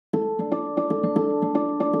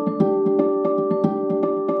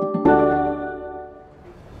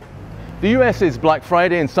The US's Black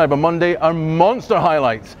Friday and Cyber Monday are monster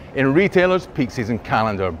highlights in retailers' peak season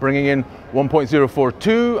calendar, bringing in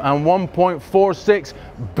 $1.042 and $1.46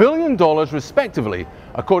 billion respectively,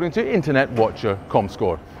 according to Internet Watcher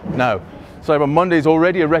Comscore. Now, Cyber Monday is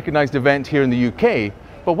already a recognized event here in the UK,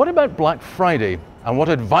 but what about Black Friday? And what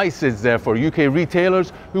advice is there for UK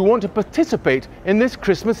retailers who want to participate in this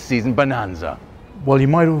Christmas season bonanza? Well, you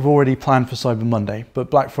might have already planned for Cyber Monday,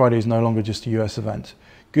 but Black Friday is no longer just a US event.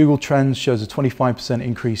 Google Trends shows a 25%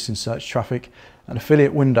 increase in search traffic, and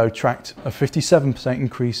Affiliate Window tracked a 57%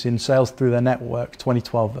 increase in sales through their network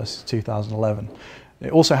 2012 versus 2011.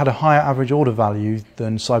 It also had a higher average order value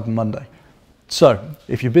than Cyber Monday. So,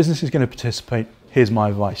 if your business is going to participate, here's my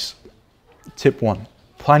advice. Tip 1.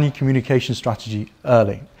 Plan your communication strategy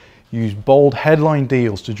early. Use bold headline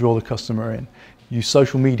deals to draw the customer in. Use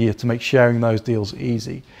social media to make sharing those deals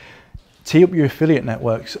easy. Tee up your affiliate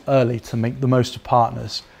networks early to make the most of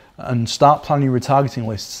partners, and start planning your retargeting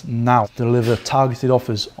lists now to deliver targeted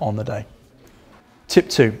offers on the day. Tip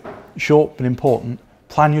 2, short but important,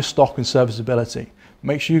 plan your stock and serviceability.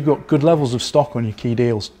 Make sure you've got good levels of stock on your key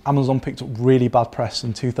deals. Amazon picked up really bad press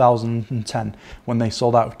in 2010 when they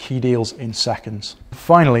sold out of key deals in seconds.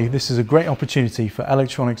 Finally, this is a great opportunity for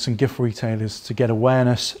electronics and gift retailers to get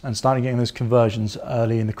awareness and start getting those conversions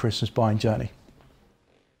early in the Christmas buying journey.